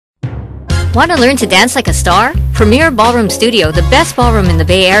Want to learn to dance like a star? Premier Ballroom Studio, the best ballroom in the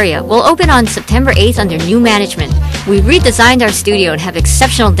Bay Area, will open on September 8th under new management. We redesigned our studio and have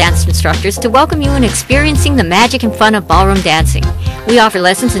exceptional dance instructors to welcome you in experiencing the magic and fun of ballroom dancing. We offer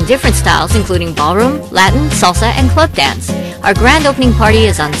lessons in different styles, including ballroom, Latin, salsa, and club dance. Our grand opening party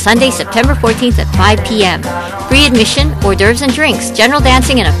is on Sunday, September 14th at 5 p.m. Free admission, hors d'oeuvres and drinks, general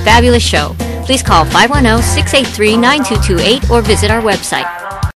dancing, and a fabulous show. Please call 510-683-9228 or visit our website.